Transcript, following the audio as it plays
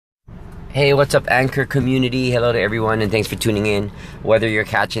Hey, what's up, Anchor community? Hello to everyone, and thanks for tuning in. Whether you're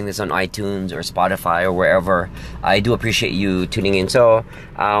catching this on iTunes or Spotify or wherever, I do appreciate you tuning in. So,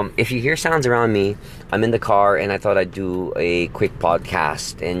 if you hear sounds around me, I'm in the car, and I thought I'd do a quick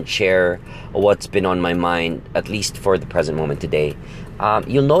podcast and share what's been on my mind, at least for the present moment today.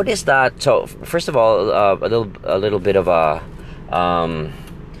 You'll notice that. So, first of all, a little bit of a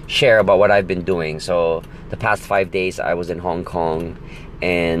share about what I've been doing. So, the past 5 days, I was in Hong Kong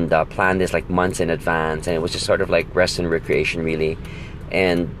and planned this like months in advance, and it was just sort of like rest and recreation, really.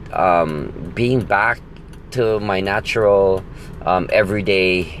 And being back to my natural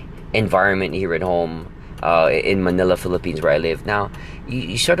everyday environment here at home in Manila, Philippines, where I live now,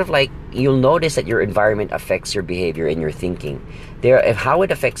 you sort of like, you'll notice that your environment affects your behavior and your thinking. How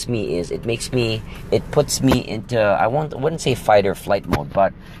it affects me is it puts me into, I wouldn't say fight or flight mode,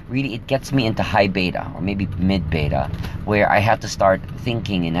 but really it gets me into high beta or maybe mid beta, where I have to start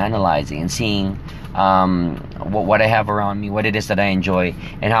thinking and analyzing and seeing what I have around me, what it is that I enjoy,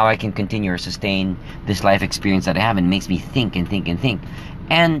 and how I can continue or sustain this life experience that I have. And it makes me think and think and think.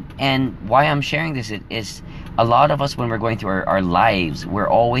 And why I'm sharing this is a lot of us, when we're going through our lives, we're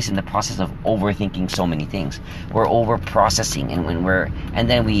always in the process of overthinking so many things. We're over processing, and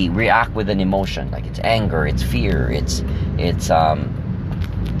then we react with an emotion, like it's anger, it's fear, it's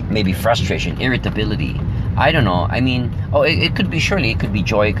maybe frustration, irritability. I don't know. I mean, it could be, surely it could be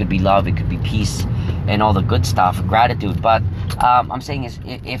joy, it could be love, it could be peace, and all the good stuff, gratitude. But I'm saying is,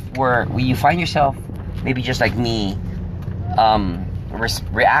 if you find yourself maybe just like me,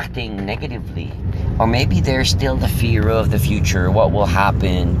 reacting negatively, or maybe there's still the fear of the future, what will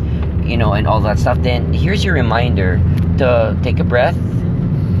happen, and all that stuff, then here's your reminder to take a breath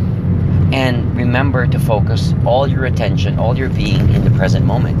and remember to focus all your attention, all your being in the present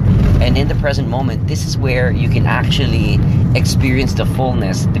moment. And in the present moment, this is where you can actually experience the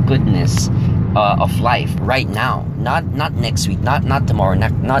fullness, the goodness of life right now, not next week, not tomorrow,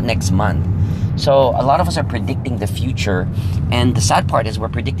 not next month. So a lot of us are predicting the future, and the sad part is we're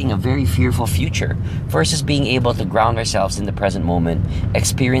predicting a very fearful future versus being able to ground ourselves in the present moment,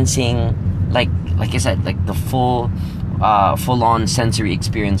 experiencing, like I said, like the full-on sensory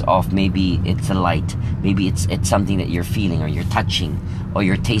experience of, maybe it's a light, maybe it's something that you're feeling or you're touching or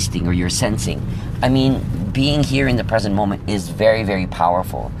you're tasting or you're sensing. I mean, being here in the present moment is very, very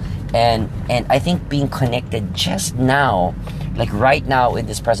powerful. And I think being connected just now, like right now in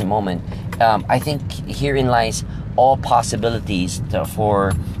this present moment, I think herein lies all possibilities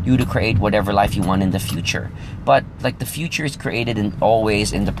for you to create whatever life you want in the future. But like, the future is created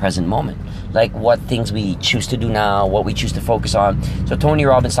always in the present moment. Like what things we choose to do now, what we choose to focus on. So Tony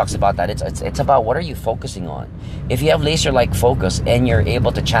Robbins talks about that. It's about, what are you focusing on? If you have laser-like focus and you're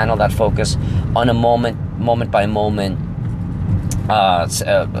able to channel that focus on a moment by moment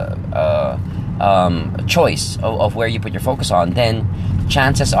choice of where you put your focus on, then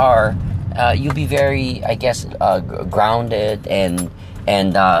chances are you'll be very, I guess, grounded and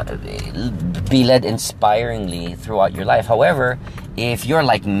be led inspiringly throughout your life. However, if you're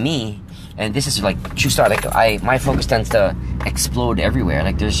like me, and this is like true story, like my focus tends to explode everywhere.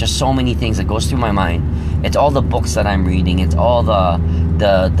 Like there's just so many things that goes through my mind. It's all the books that I'm reading. It's all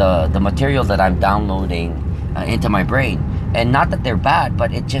the material that I'm downloading into my brain. And not that they're bad,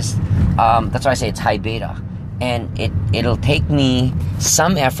 but it just that's why I say it's high beta. And it'll take me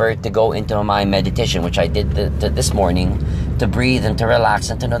some effort to go into my meditation, which I did this morning, to breathe and to relax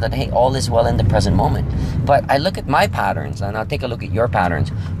and to know that, hey, all is well in the present moment. But I look at my patterns, and I'll take a look at your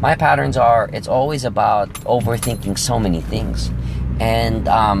patterns. My patterns are, it's always about overthinking so many things. And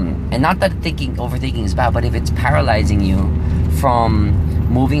not that overthinking is bad, but if it's paralyzing you from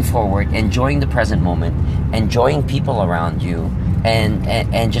moving forward, enjoying the present moment, enjoying people around you,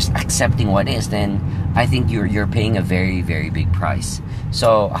 and just accepting what is, then I think you're paying a very, very big price.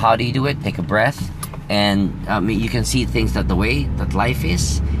 So how do you do it? Take a breath, and you can see things that the way that life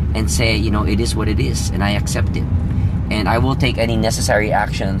is, and say, it is what it is, and I accept it. And I will take any necessary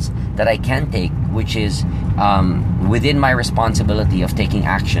actions that I can take, which is within my responsibility of taking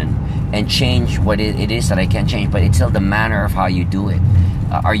action, and change what it is that I can change. But it's still the manner of how you do it.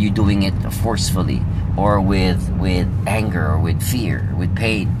 Are you doing it forcefully, or with anger, or with fear, with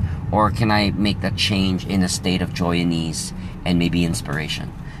pain? Or can I make that change in a state of joy and ease and maybe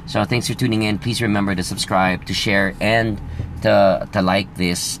inspiration? So thanks for tuning in. Please remember to subscribe, to share, and to like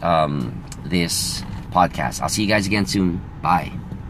this podcast. I'll see you guys again soon. Bye.